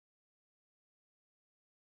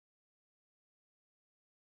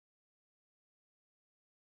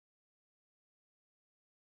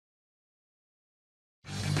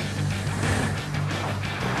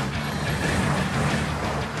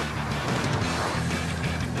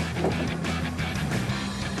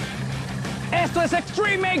Esto es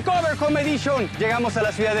Extreme Makeover Home Edition. Llegamos a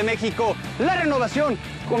la Ciudad de México. La renovación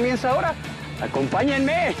comienza ahora.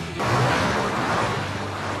 ¡Acompáñenme!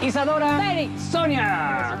 Isadora,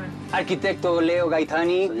 Sonia, arquitecto Leo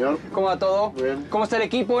Gaitani. Señor. ¿Cómo va todo? Bien. ¿Cómo está el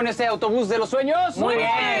equipo en este autobús de los sueños? Muy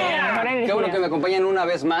bien. Qué bueno que me acompañan una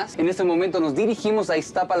vez más. En este momento nos dirigimos a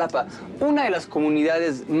Iztapalapa, una de las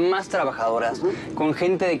comunidades más trabajadoras, con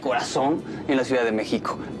gente de corazón en la Ciudad de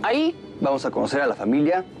México. Ahí vamos a conocer a la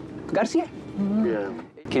familia Garcia. Bien.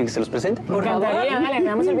 ¿Quieren que se los presente? Me encantaría, dale,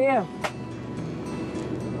 veamos el video.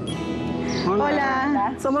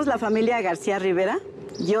 Hola, somos la familia García Rivera.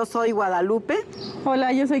 Yo soy Guadalupe.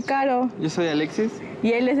 Hola, yo soy Caro. Yo soy Alexis.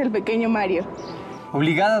 Y él es el pequeño Mario.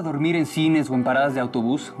 Obligada a dormir en cines o en paradas de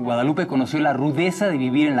autobús, Guadalupe conoció la rudeza de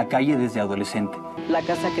vivir en la calle desde adolescente. La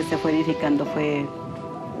casa que se fue edificando fue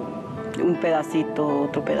un pedacito,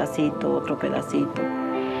 otro pedacito, otro pedacito.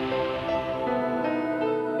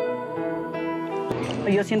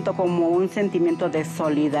 Yo siento como un sentimiento de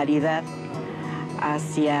solidaridad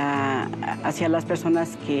hacia las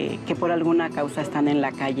personas que por alguna causa están en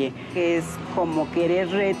la calle. Es como querer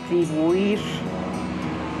retribuir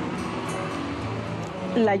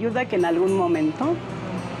la ayuda que en algún momento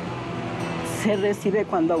se recibe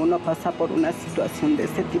cuando uno pasa por una situación de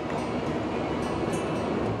este tipo.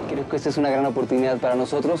 Creo que esta es una gran oportunidad para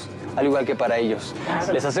nosotros, al igual que para ellos.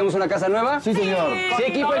 ¿Les hacemos una casa nueva? Sí, señor. ¡Sí,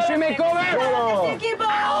 equipo Extreme Makeover! ¡Claro! ¡Equipo!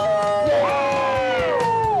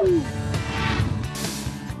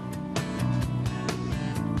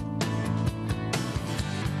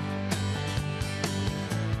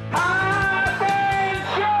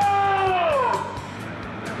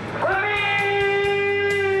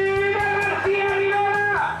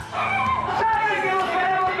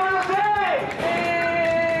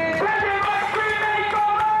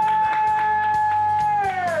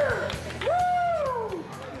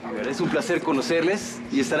 Es un placer conocerles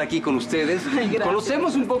y estar aquí con ustedes.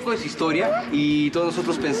 Conocemos un poco de su historia y todos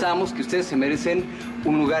nosotros pensamos que ustedes se merecen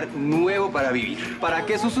un lugar nuevo para vivir. Para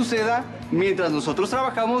que eso suceda, mientras nosotros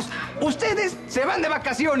trabajamos, ustedes se van de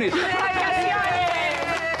vacaciones. ¡De vacaciones!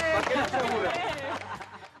 ¿Para qué no se aburran?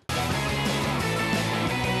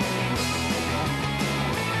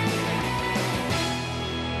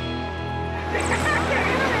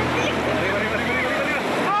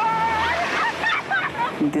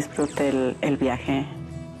 Disfruté el viaje.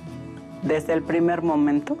 Desde el primer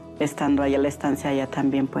momento, estando allá, la estancia allá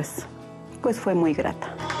también, pues fue muy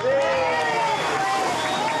grata.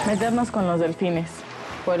 Meternos con los delfines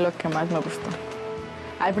fue lo que más me gustó.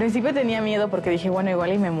 Al principio tenía miedo porque dije, bueno,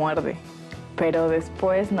 igual y me muerde. Pero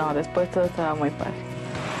después, no, después todo estaba muy padre.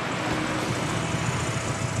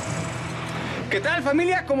 ¿Qué tal,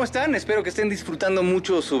 familia? ¿Cómo están? Espero que estén disfrutando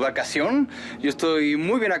mucho su vacación. Yo estoy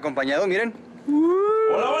muy bien acompañado, miren.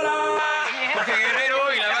 ¡Hola, hola! Jorge Guerrero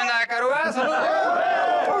y la banda Caroga, saludos.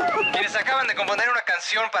 Quienes acaban de componer una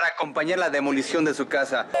canción para acompañar la demolición de su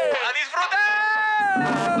casa. ¡A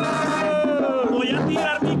disfrutar! Voy a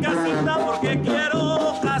tirar mi casita porque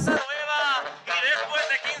quiero casa nueva y después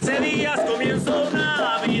de 15 días comienzo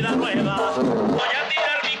una vida nueva. Voy a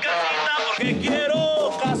tirar mi casita porque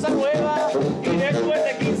quiero casa nueva y después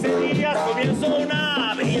de 15 días comienzo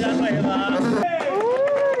una vida nueva.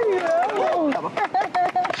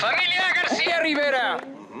 Familia García Rivera.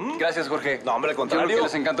 Gracias, Jorge. No, hombre, al contrario. Seguro que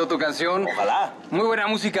les encantó tu canción. Ojalá. Muy buena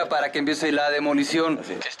música para que empiece la demolición.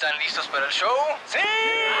 ¿Están listos para el show? ¡Sí!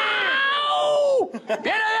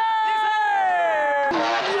 ¡Viene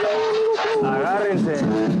ya! Agárrense.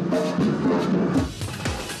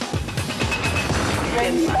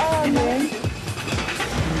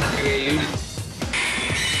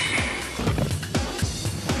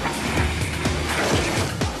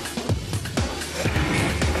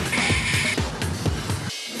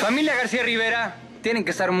 Familia García Rivera, tienen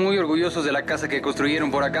que estar muy orgullosos de la casa que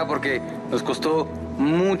construyeron por acá porque nos costó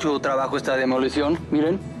mucho trabajo esta demolición,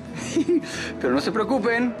 miren. Pero no se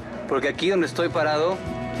preocupen, porque aquí donde estoy parado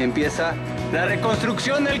empieza la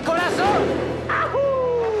reconstrucción del corazón. ¡Ajú!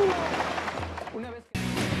 Una vez que...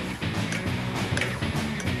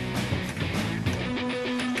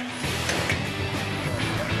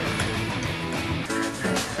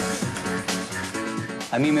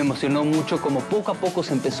 A mí me emocionó mucho como poco a poco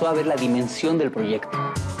se empezó a ver la dimensión del proyecto.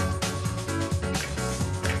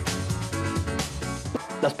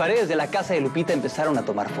 Las paredes de la casa de Lupita empezaron a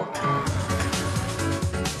tomar forma.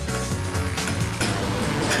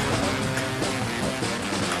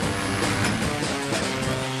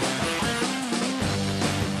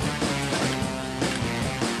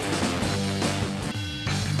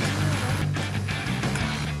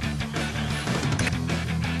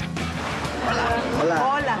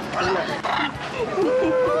 Hola.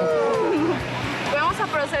 Vamos a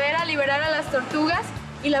proceder a liberar a las tortugas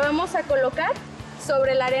y la vamos a colocar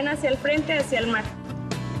sobre la arena hacia el frente, hacia el mar.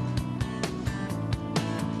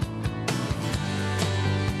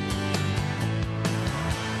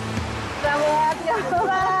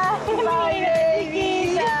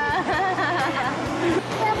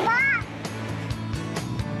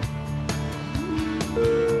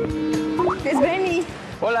 Es Benny.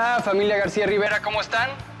 Hola, familia García Rivera, ¿cómo están?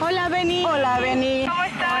 Hola, Benny. Hola, Benny. ¿Cómo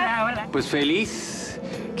estás? Hola. Pues feliz.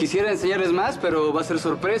 Quisiera enseñarles más, pero va a ser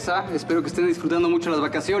sorpresa. Espero que estén disfrutando mucho las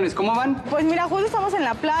vacaciones. ¿Cómo van? Pues mira, justo estamos en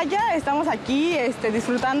la playa, estamos aquí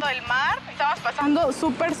disfrutando del mar. Estamos pasando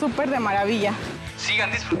súper de maravilla.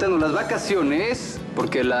 Sigan disfrutando las vacaciones,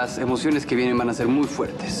 porque las emociones que vienen van a ser muy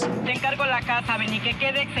fuertes. Te encargo la casa, Benny, que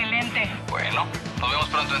quede excelente. Bueno, nos vemos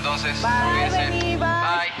pronto entonces. Bye, Benny,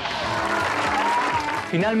 bye.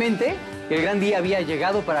 Finalmente, el gran día había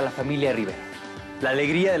llegado para la familia Rivera. La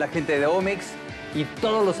alegría de la gente de Omex y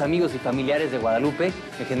todos los amigos y familiares de Guadalupe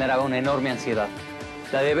me generaba una enorme ansiedad.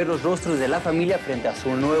 La de ver los rostros de la familia frente a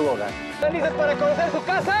su nuevo hogar. ¿Están listos para conocer su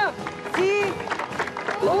casa? Sí.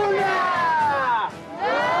 ¡Una!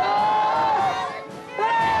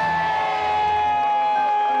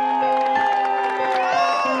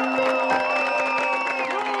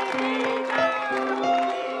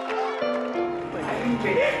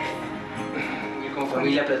 Con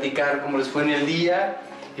familia platicar cómo les fue en el día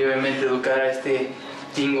y obviamente educar a este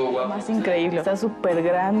tingo guapo. Más increíble. Está súper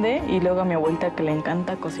grande y luego a mi abuelita que le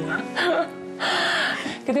encanta cocinar.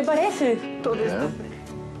 ¿Qué te parece? Todo esto.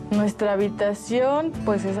 Nuestra habitación,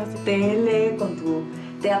 pues es así. Tele, con tu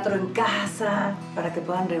teatro en casa, para que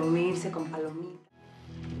puedan reunirse con palomitas.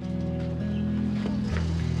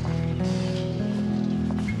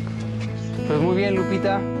 Pues muy bien,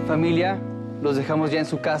 Lupita, familia, los dejamos ya en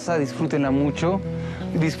su casa, disfrútenla mucho.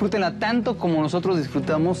 Disfrútenla tanto como nosotros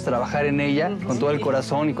disfrutamos trabajar en ella, con todo el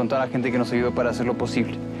corazón y con toda la gente que nos ayudó para hacerlo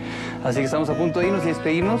posible. Así que estamos a punto de irnos y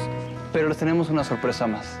despedirnos, pero les tenemos una sorpresa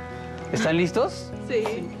más. ¿Están listos? Sí.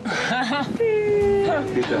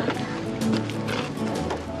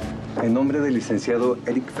 En nombre del licenciado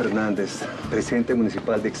Eric Fernández, presidente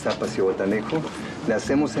municipal de Ixtapa y Zihuatanejo, le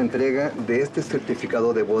hacemos entrega de este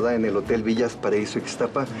certificado de boda en el Hotel Villas Paraíso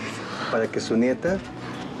Ixtapa para que su nieta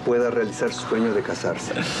pueda realizar su sueño de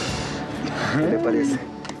casarse. ¿Qué le parece?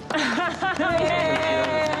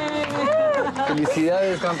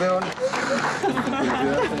 Felicidades, campeón.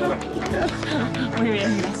 Muy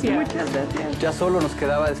bien, gracias. Muchas gracias. Ya solo nos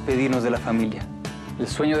quedaba despedirnos de la familia. El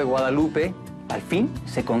sueño de Guadalupe, al fin,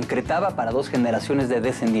 se concretaba para 2 generaciones de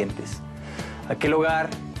descendientes. Aquel hogar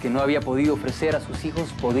que no había podido ofrecer a sus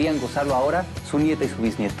hijos, podían gozarlo ahora su nieta y su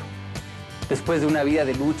bisnieto. Después de una vida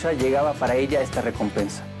de lucha, llegaba para ella esta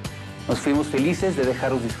recompensa. Nos fuimos felices de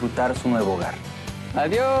dejarlos disfrutar su nuevo hogar.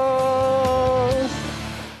 ¡Adiós!